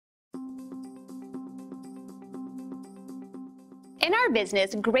In our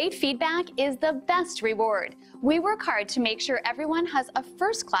business, great feedback is the best reward. We work hard to make sure everyone has a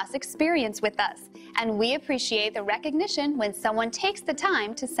first-class experience with us, and we appreciate the recognition when someone takes the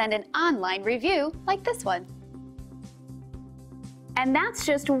time to send an online review like this one. And that's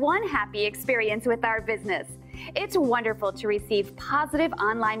just one happy experience with our business. It's wonderful to receive positive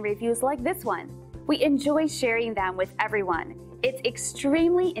online reviews like this one. We enjoy sharing them with everyone. It's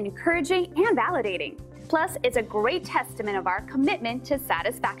extremely encouraging and validating. Plus, it's a great testament of our commitment to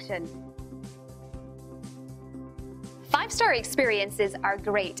satisfaction. Five-star experiences are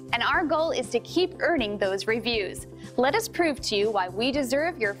great, and our goal is to keep earning those reviews. Let us prove to you why we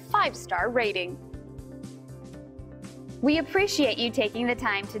deserve your 5-star rating. We appreciate you taking the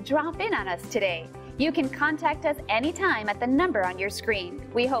time to drop in on us today. You can contact us anytime at the number on your screen.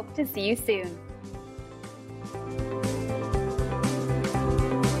 We hope to see you soon.